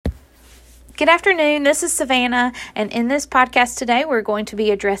Good afternoon, this is Savannah, and in this podcast today we're going to be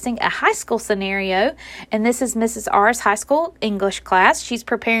addressing a high school scenario, and this is Mrs. R's high school English class. She's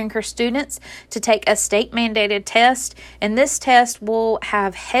preparing her students to take a state-mandated test, and this test will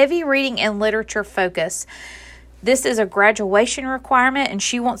have heavy reading and literature focus. This is a graduation requirement, and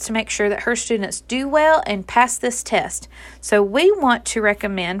she wants to make sure that her students do well and pass this test. So we want to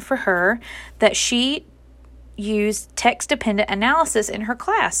recommend for her that she use text-dependent analysis in her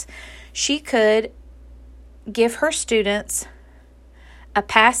class. She could give her students a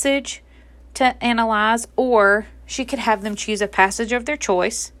passage to analyze, or she could have them choose a passage of their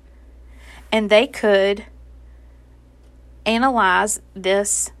choice, and they could analyze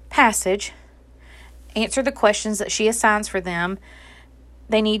this passage, answer the questions that she assigns for them.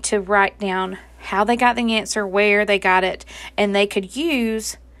 They need to write down how they got the answer, where they got it, and they could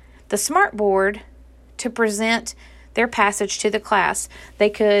use the smartboard to present their passage to the class. They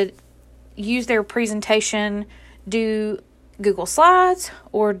could use their presentation, do Google Slides,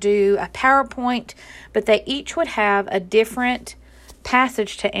 or do a PowerPoint, but they each would have a different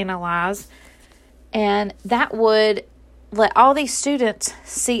passage to analyze, and that would let all these students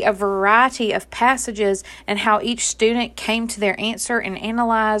see a variety of passages and how each student came to their answer and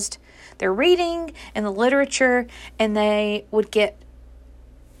analyzed their reading and the literature, and they would get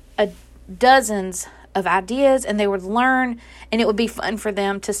dozens of ideas, and they would learn, and it would be fun for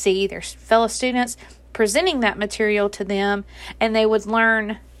them to see their fellow students presenting that material to them, and they would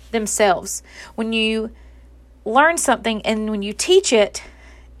learn themselves. When you learn something and when you teach it,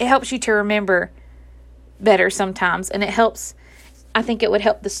 it helps you to remember better sometimes, and I think it would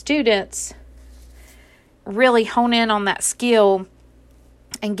help the students really hone in on that skill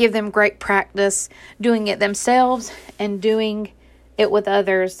and give them great practice doing it themselves and doing it with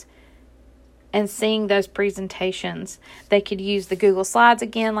others and seeing those presentations. They could use the Google Slides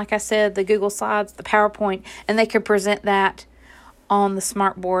again, like I said, the Google Slides, the PowerPoint, and they could present that on the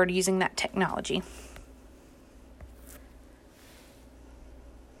smartboard using that technology.